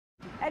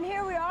And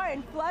here we are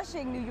in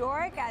Flushing, New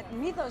York at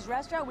Mythos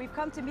restaurant. We've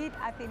come to meet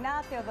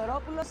Athina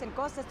Theodoropoulos and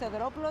Kostas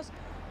Theodoropoulos,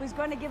 who's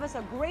going to give us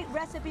a great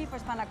recipe for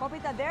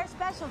spanakopita, their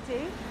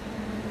specialty.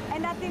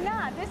 And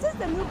Athina, this is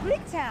the new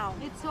Greek town.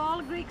 It's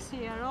all Greeks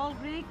here, all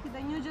Greek,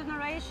 the new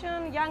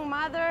generation, young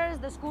mothers,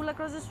 the school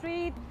across the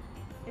street.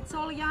 It's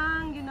all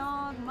young, you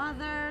know,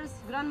 mothers,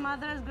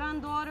 grandmothers,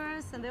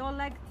 granddaughters, and they all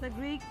like the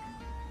Greek,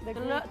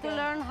 to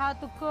learn how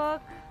to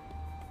cook,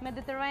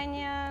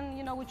 Mediterranean,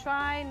 you know, we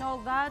try and all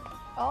that.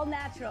 All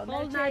natural,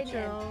 all Mediterranean.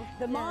 natural.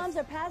 The moms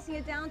are passing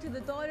it down to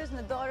the daughters and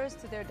the daughters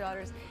to their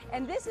daughters.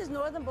 And this is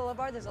Northern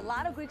Boulevard. There's a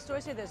lot of Greek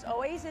stores here. There's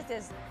Oasis,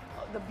 there's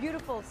the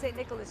beautiful St.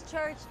 Nicholas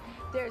Church.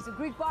 There's a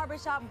Greek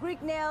barbershop,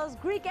 Greek nails,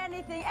 Greek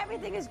anything.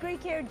 Everything is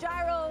Greek here.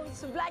 Gyros,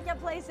 souvlaki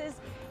places.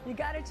 You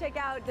got to check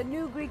out the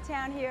new Greek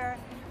town here,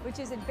 which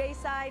is in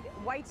Bayside,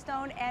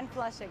 Whitestone, and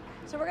Flushing.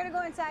 So we're going to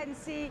go inside and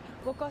see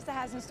what Costa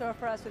has in store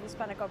for us with this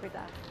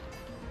spanakopita.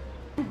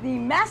 The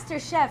master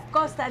chef,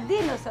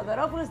 Konstantinos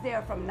Theodoropoulos, they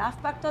are from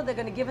Nafpakto. They're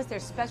going to give us their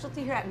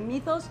specialty here at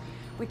Mythos.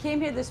 We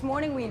came here this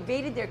morning, we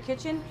invaded their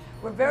kitchen.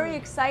 We're very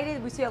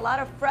excited. We see a lot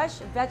of fresh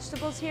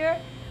vegetables here.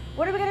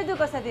 What are we going to do,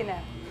 Konstantinos?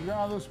 We're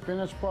going to do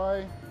spinach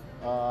pie,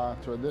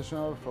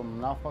 traditional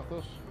from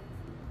Nafpaktos.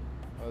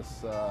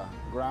 That's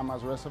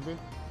grandma's recipe.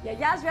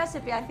 Yaya's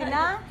recipe,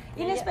 Athina,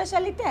 είναι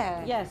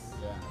specialité. Yes.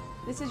 Yeah.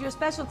 This is your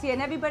specialty,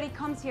 and everybody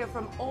comes here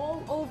from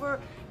all over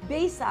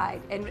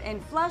Bayside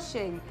and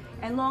Flushing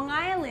and Long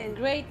Island.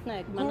 Great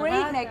Neck,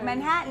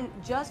 Manhattan,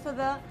 just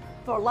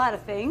for a lot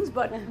of things,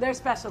 but their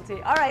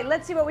specialty. All right,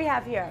 let's see what we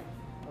have here.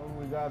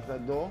 We got the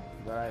dough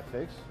that I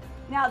fixed.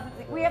 Now,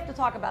 we have to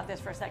talk about this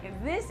for a second.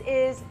 This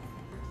is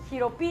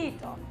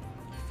chiropito,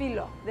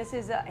 filo. This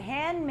is a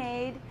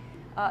handmade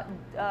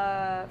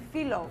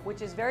filo,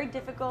 which is very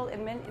difficult,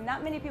 and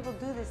not many people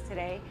do this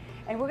today.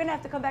 And we're going to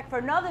have to come back for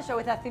another show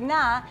with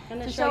Athina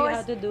to show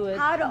us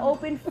how to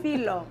open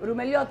filo,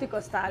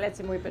 ρουμελιώτικο style,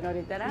 έτσι μου είπε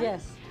νωρίτερα.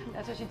 Yes.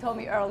 That's what she told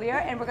me earlier.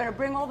 And we're going to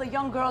bring all the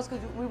young girls,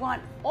 because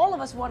all of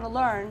us want to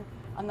learn.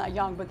 I'm not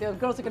young, but the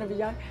girls are going to be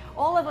young.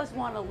 All of us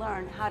want to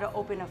learn how to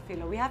open a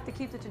filo. We have to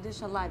keep the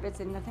tradition alive.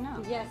 It's in Athina.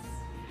 Yes,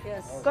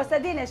 yes.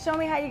 Konstantinos, show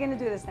me how you're going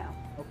to do this now.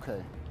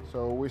 Okay, so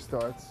we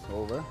start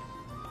over.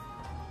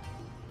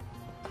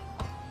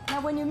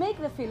 Now, when you make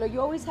the filo, you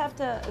always have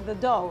to, the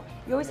dough,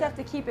 you always have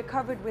to keep it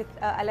covered with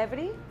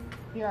alevri?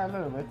 Yeah, a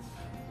little bit.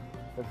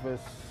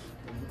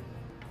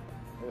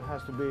 It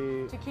has to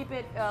be... To keep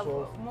it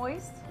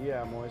moist?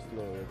 Yeah, moist a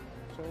little bit.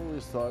 So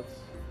we start,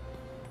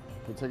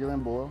 we take it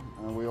in bowl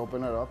and we open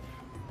it up.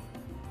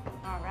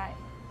 All right.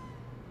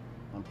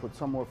 And put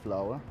some more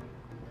flour.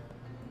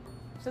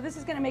 So this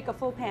is going to make a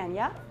full pan,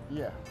 yeah?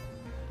 Yeah.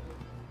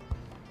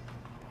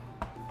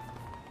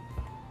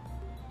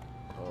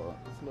 So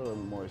it's a little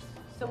moist.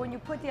 So when you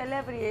put the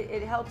alevri,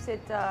 it helps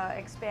it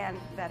expand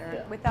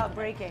better without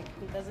breaking.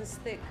 It doesn't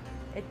stick.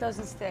 It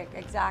doesn't stick,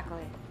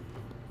 exactly.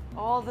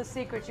 All the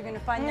secrets, you're going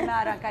to find them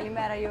out on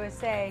Kalimera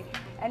USA.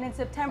 And in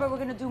September,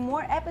 we're going to do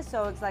more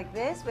episodes like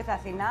this with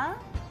Athina.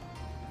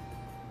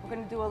 We're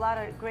going to do a lot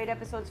of great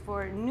episodes for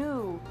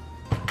new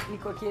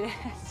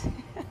νοικοκυρές.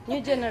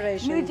 New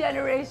generation. New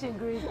generation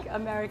Greek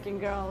American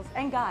girls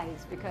and guys,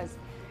 because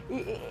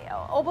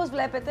όπως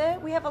βλέπετε,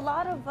 we have a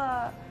lot of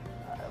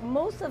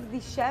most of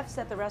the chefs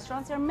at the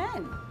restaurants are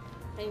men.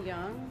 And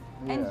young.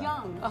 Yeah. And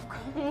young, of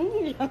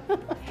course.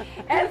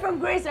 And from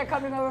Greece, they're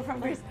coming over from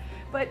Greece.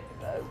 But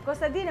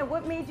Konstantinos,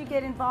 what made you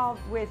get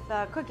involved with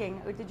cooking?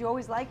 Did you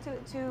always like to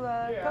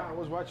Yeah, cook? I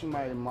was watching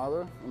my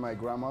mother and my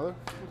grandmother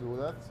do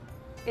that.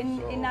 In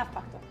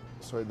Nafpakto.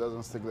 So it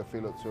doesn't stick the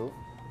filo too.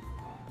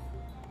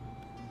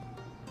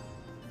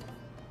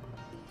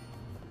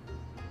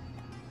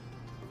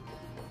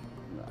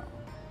 No.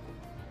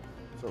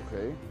 It's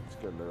okay. It's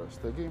get a little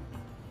sticky.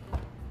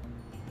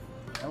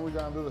 And we're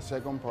gonna do the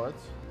second part.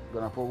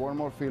 Gonna put one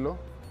more filo.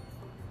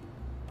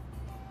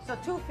 So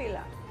 2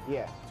 fila.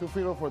 Yeah, 2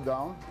 filo for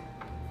down.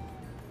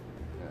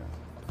 Yeah,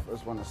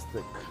 first one is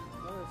thick.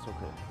 But it's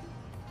okay.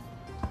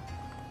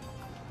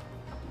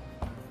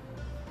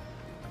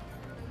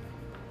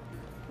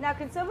 Now,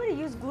 can somebody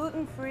use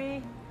gluten-free?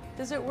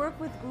 Does it work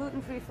with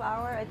gluten-free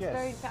flour? It's Yes.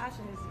 very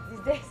fashion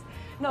these days.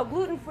 No,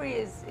 gluten-free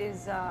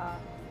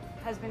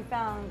has been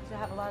found to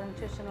have a lot of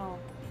nutritional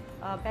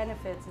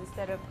benefits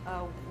instead of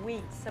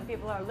wheat. Some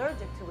people are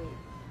allergic to wheat.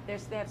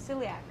 They have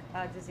celiac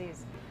disease.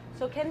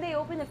 So can they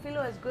open the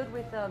filo as good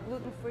with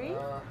gluten-free?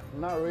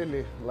 Not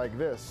really like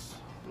this.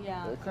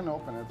 Yeah. They can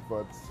open it,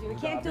 but We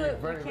it's can't do gonna be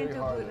it. very, We can't very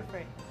do hard.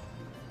 gluten-free.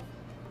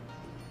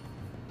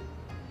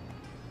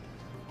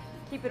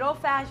 Keep it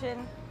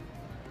old-fashioned.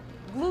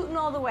 Gluten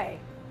all the way.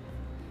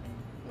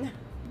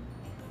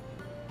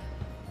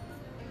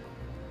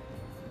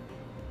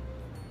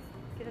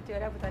 Κοίτα τι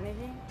ωραία που το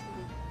ανοίγει.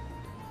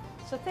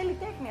 So θέλει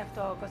τέχνη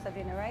αυτό,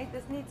 Konstantinos, right?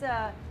 This needs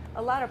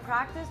a lot of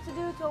practice to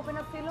do to open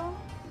up filo.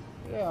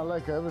 Yeah,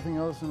 like everything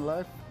else in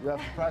life, you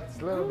have to practice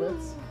a little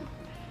bit.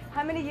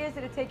 How many years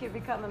did it take you to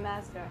become a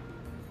master?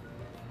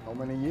 How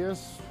many years?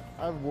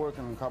 I've worked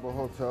in a couple of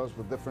hotels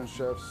with different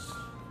chefs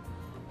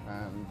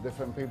and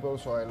different people,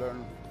 so I learn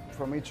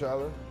from each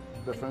other.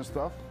 different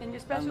stuff. And your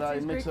specialty I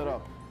is mix Greek it food?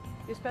 up.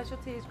 Your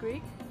specialty is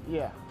Greek?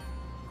 Yeah,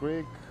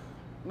 Greek,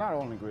 not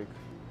only Greek.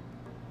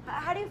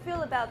 How do you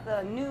feel about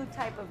the new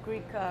type of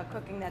Greek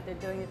cooking that they're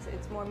doing?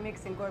 It's more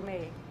mixed and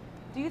gourmet.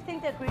 Do you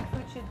think that Greek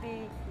food should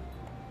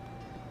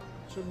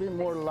be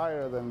more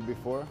lighter than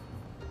before.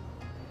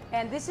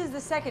 And this is the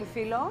second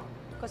filo.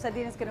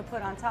 Kostadina's going to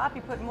put on top.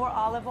 You put more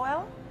olive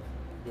oil.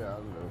 Yeah,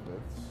 a little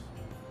bit.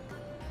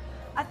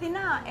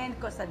 Athina and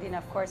Kostadina,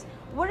 of course.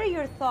 What are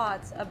your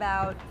thoughts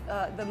about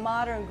the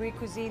modern Greek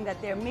cuisine that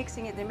they're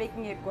mixing it, they're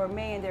making it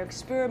gourmet, and they're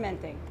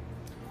experimenting?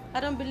 I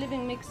don't believe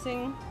in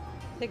mixing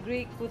the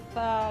Greek with,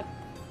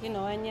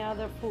 any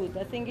other food.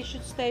 I think it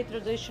should stay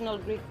traditional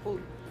Greek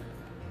food.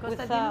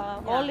 With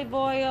olive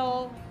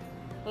oil,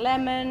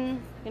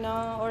 lemon,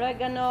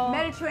 oregano.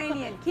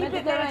 Mediterranean. Keep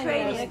it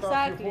Mediterranean. The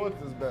Exactly. stuff you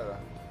put is better.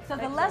 So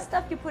the less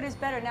stuff you put is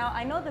better. Now,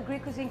 I know the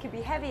Greek cuisine can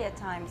be heavy at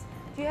times.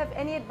 Do you have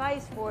any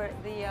advice for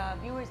the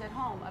viewers at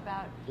home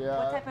about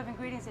what type of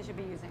ingredients they should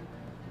be using?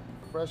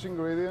 Fresh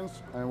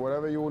ingredients and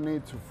whatever you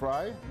need to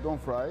fry,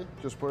 don't fry.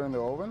 Just put it in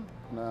the oven,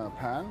 in a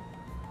pan.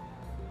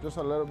 Just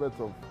a little bit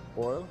of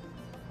oil,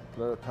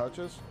 little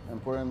touches,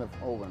 and put it in the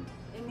oven.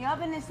 In the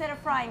oven instead of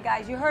frying,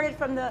 guys. You heard it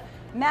from the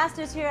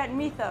masters here at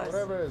Mythos.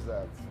 Whatever is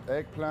that.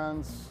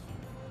 Eggplants,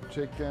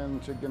 chicken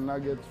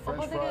nuggets,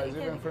 French fries,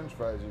 even French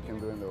fries you can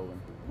do in the oven.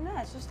 No,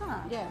 it's just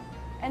not. Yeah.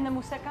 And the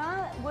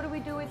moussaka, what do we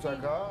do with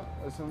Moussaka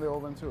is in the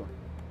oven too.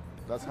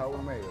 That's how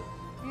we made it.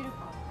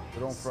 Beautiful. We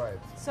don't fry it.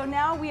 So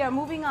now we are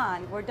moving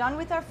on. We're done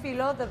with our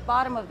filo, the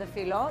bottom of the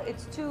filo.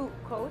 It's 2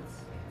 coats.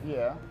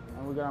 Yeah,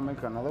 and we're gonna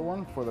make another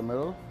one for the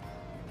middle.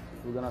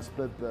 We're gonna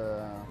split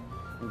the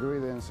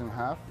ingredients in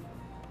half.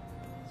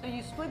 So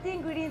you split the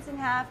ingredients in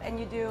half and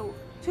you do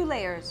 2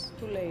 layers.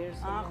 2 layers.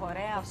 Ah,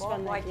 Korea.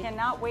 Of I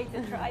cannot wait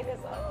to try this.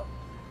 Oh.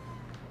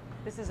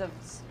 This is a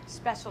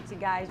specialty,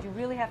 guys. You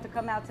really have to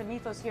come out to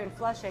Mythos here in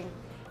Flushing.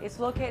 It's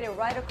located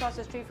right across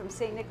the street from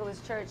St. Nicholas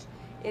Church.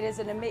 It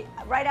is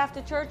right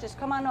after church, just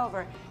come on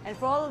over. And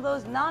for all of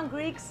those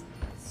non-Greeks,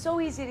 so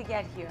easy to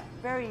get here,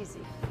 very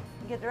easy.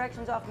 You get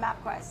directions off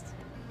MapQuest.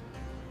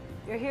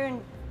 You're here in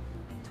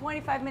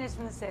 25 minutes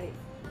from the city.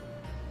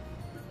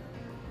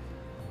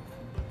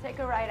 Take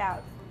a ride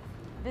out.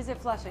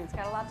 Visit Flushing, it's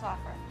got a lot to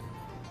offer.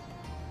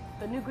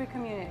 The new Greek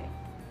community.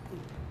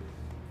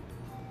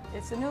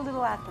 It's the new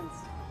Little Athens.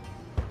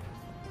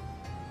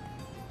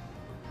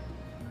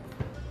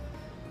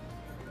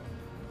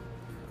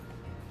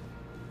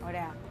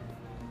 Ωραία.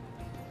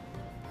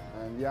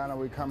 And Yana,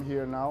 we come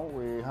here now.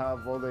 We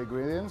have all the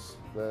ingredients: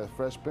 the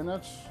fresh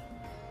spinach,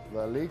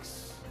 the leeks,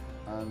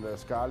 and the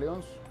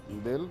scallions,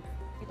 and dill.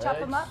 You chop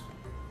them up?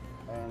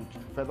 And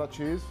feta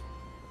cheese.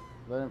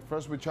 Then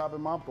first we chop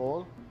them up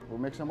all. We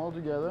mix them all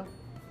together.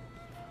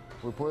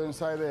 We put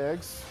inside the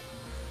eggs.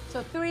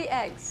 So 3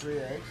 eggs. 3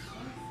 eggs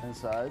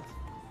inside.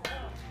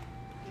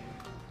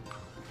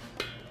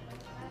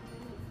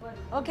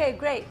 Okay,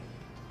 great.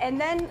 And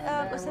then,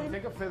 We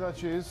take a feta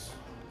cheese,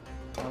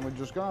 and we're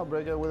just gonna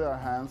break it with our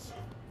hands.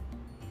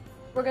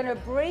 we're gonna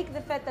break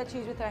the feta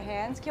cheese with our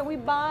hands. Can we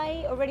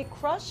buy already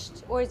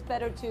crushed, or it's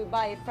better to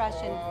buy it fresh?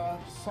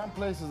 Some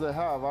places they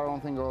have. I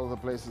don't think all the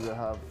places they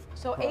have.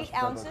 So crushed 8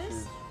 feta ounces?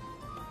 cheese.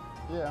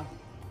 Yeah,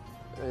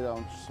 8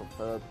 ounces of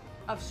feta.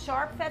 Of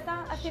sharp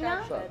feta,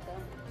 Athina? Sharp.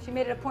 She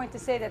made it a point to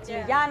say that to you.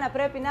 Yeah. Γιάννα,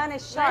 πρέπει να είναι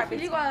sharp.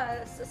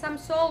 Some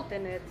salt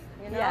in it,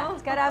 Yeah,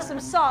 it's got to have some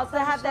salt to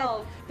have that.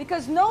 salt.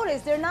 Because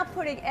notice, they're not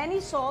putting any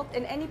salt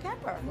and any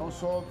pepper. No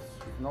salt,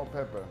 no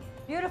pepper.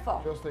 Beautiful.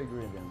 Just the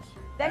ingredients.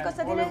 Then And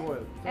Kostadina, olive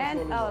oil. Just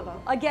and olive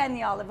oil. Again,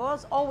 the olive oil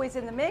is always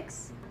in the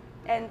mix,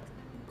 and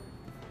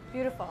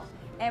beautiful.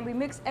 And we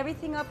mix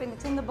everything up and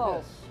it's in the bowl.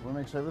 Yes, we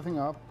mix everything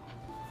up,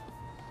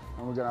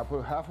 and we're gonna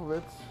put half of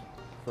it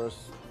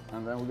first,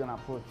 and then we're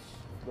gonna put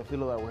the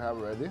filo that we have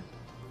ready,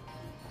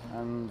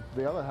 and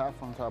the other half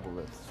on top of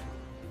it.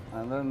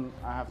 And then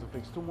I have to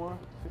fix 2 more.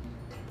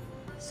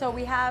 So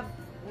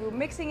we're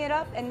mixing it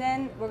up, and then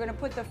we're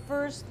gonna put the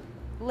first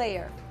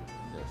layer.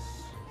 Yes,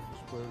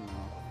 just put it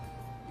now.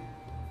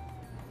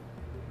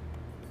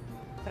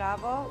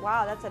 Bravo.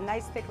 Wow, that's a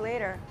nice thick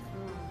layer.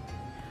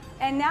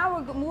 And now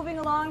we're moving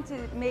along to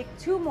make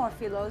 2 more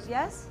filos,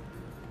 yes?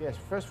 Yes,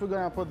 first we're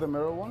gonna put the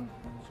middle one,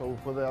 so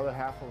we'll put the other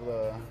half of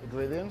the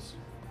ingredients.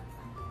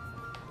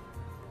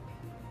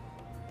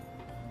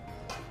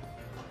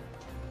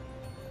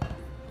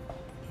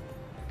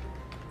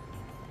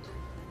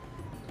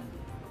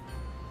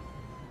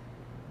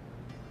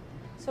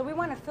 So we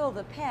want to fill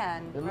the pan,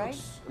 right?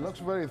 It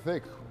looks very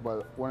thick, but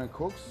when it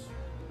cooks,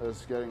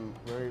 it's getting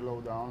very low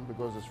down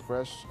because it's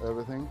fresh,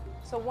 everything.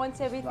 So once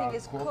everything not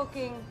is cooked.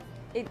 cooking,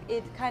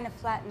 it kind of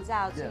flattens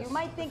out. So Yes, you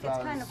might think it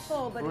it's kind of flattens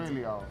full, but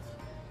really out.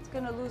 it's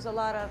going to lose a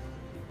lot of.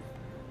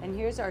 And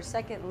here's our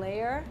second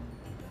layer,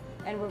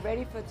 and we're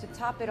ready to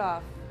top it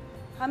off.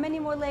 How many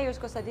more layers,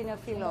 Kostadina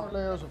filo? 4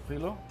 layers of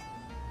filo,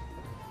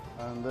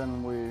 and then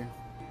we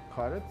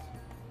cut it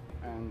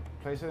and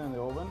place it in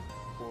the oven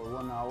for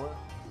 1 hour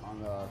on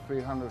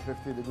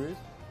 350 degrees,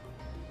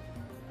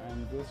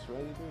 and it's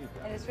ready to eat.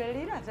 And it's ready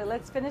to eat. So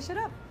let's finish it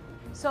up.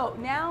 So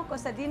now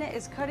Kostadina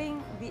is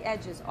cutting the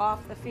edges off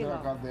the We're filo.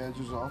 gonna cut the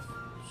edges off,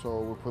 so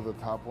we put the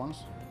top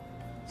ones.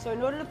 So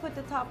in order to put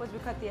the top ones, we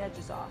cut the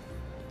edges off.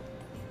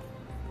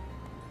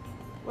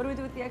 What do we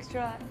do with the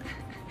extra?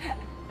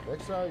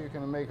 Extra, you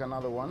can make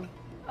another one,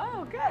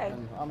 Oh, good.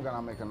 and I'm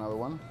gonna make another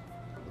one.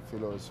 The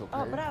filo is okay.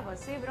 Oh, bravo.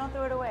 See, we don't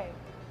throw it away.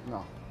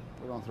 No,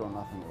 we don't throw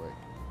nothing away.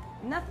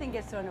 Nothing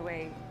gets thrown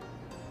away,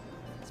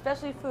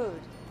 especially food.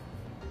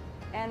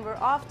 And we're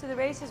off to the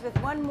races with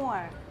one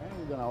more. And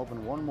we're gonna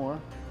open one more,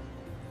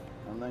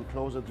 and then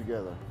close it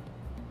together.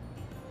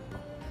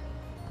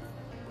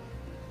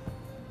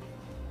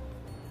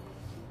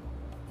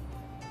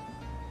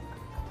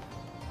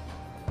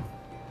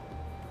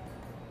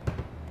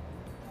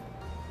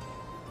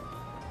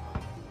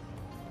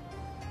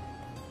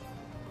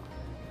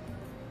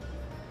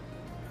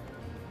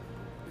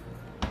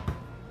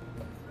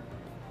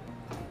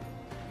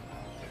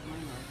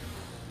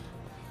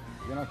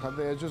 We're gonna cut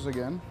the edges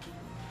again.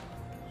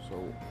 So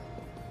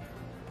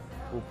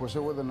we'll push it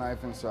with the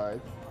knife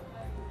inside.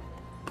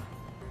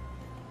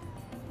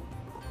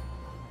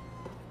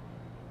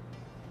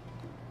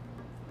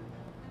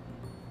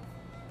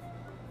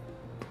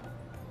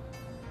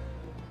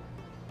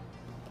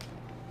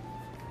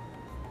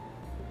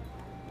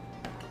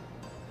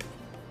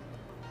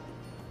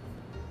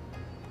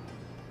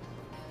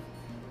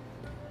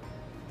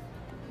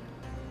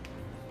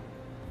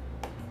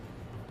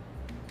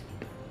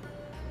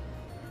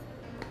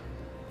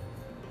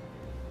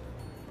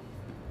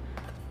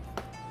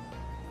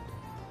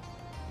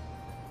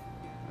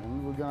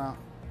 And we're gonna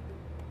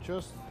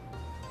just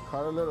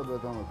cut a little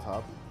bit on the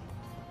top.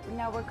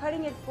 Now we're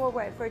cutting it for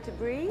what? For it to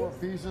breathe? For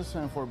pieces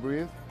and for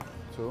breathe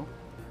too.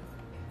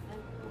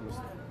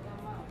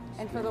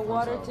 And for the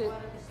water to...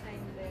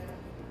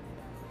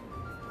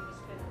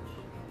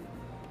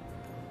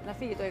 Να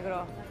φύγει το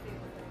υγρό.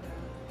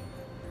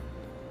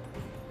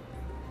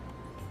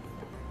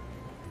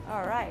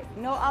 All right.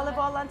 No olive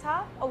oil on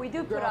top? Oh, we do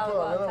We're put gonna olive put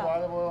a oil little on top.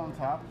 olive oil on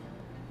top.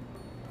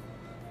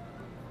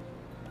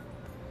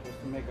 Just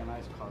to make a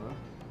nice color.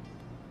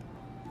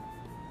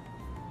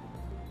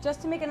 Just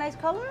to make a nice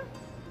color?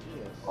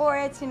 Yes. Or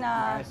it's in a...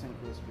 Nice and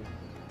crispy.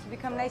 To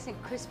become nice and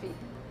crispy.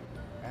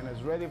 And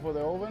it's ready for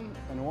the oven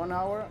in 1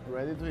 hour,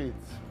 ready to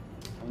eat.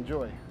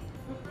 Enjoy.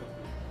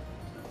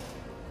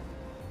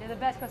 You're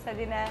the best,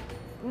 Kostadina.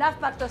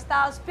 Nafbakto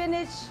style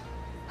spinach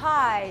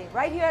pie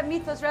right here at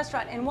Mythos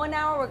restaurant. In 1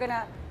 hour, we're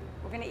gonna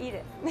eat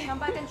it. Come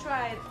back and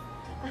try it.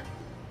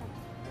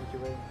 Thank you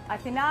very much.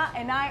 Athena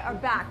and I are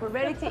back. We're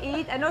ready to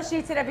eat. I know she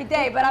eats it every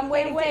day, but I'm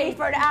waiting to eat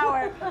for an hour.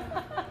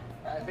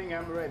 I think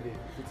I'm ready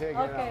to take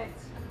it Okay. out.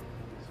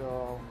 So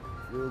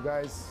you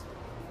guys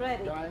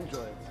Ready. gonna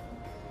enjoy it.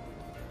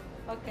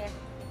 Okay.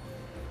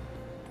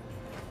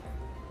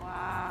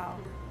 Wow.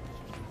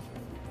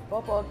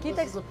 Popo, This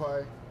kita. is the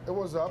pie. It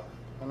was up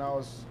and I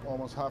was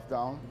almost half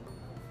down.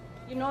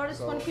 You notice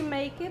So- when you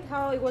make it,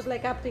 how it was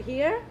like up to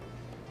here?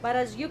 But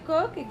as you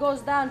cook, it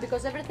goes down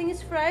because everything is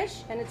fresh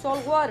and it's all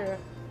water.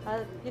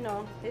 You know,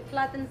 it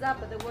flattens up,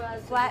 but it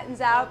was...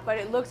 Flattens out, but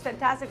it looks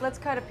fantastic. Let's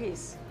cut a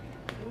piece.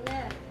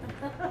 Yeah.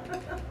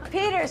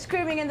 Peter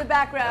screaming in the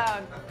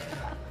background.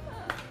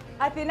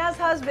 Athena's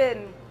husband.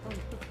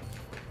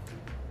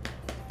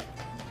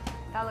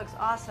 That looks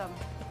awesome.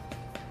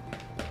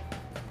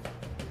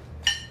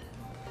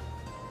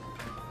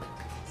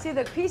 See,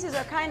 the pieces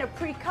are kind of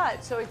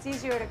pre-cut, so it's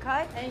easier to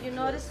cut. And you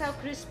notice how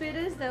crispy it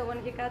is that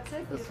when he cuts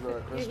it? It's you, very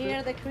you crispy.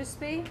 hear the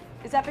crispy?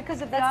 Is that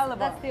because of the olive oil?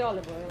 That's the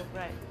olive oil.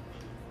 Right.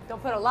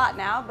 Don't put a lot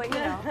now, but you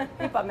know,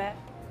 ípame.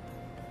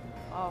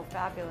 Oh,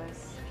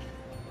 fabulous.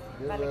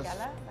 Here Vale, is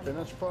Gala.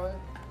 spinach pie.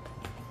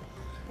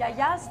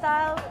 Yaya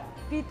style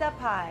pita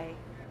pie.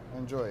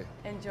 Enjoy.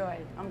 Enjoy.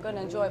 I'm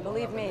gonna enjoy,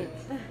 believe me.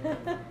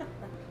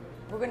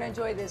 We're gonna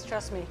enjoy this,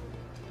 trust me.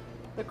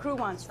 The crew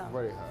wants some.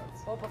 Very hot.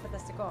 Opo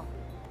fantastico.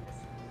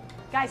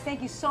 Guys,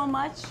 thank you so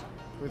much.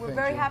 We We're thank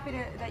very you. happy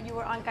that you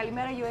were on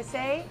Kalimera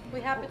USA.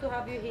 We're happy to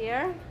have you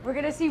here. We're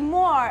gonna see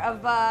more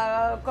of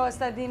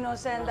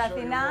Kostadinos and I'll show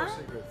you Athena. more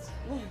secrets.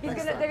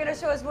 Next time. They're gonna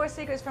show us more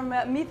secrets from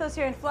Mythos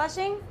here in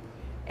Flushing.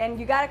 And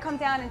you gotta come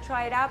down and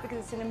try it out because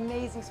it's an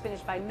amazing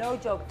spinach pie. No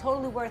joke,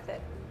 totally worth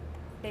it.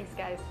 Thanks,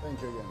 guys. Thank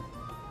you again.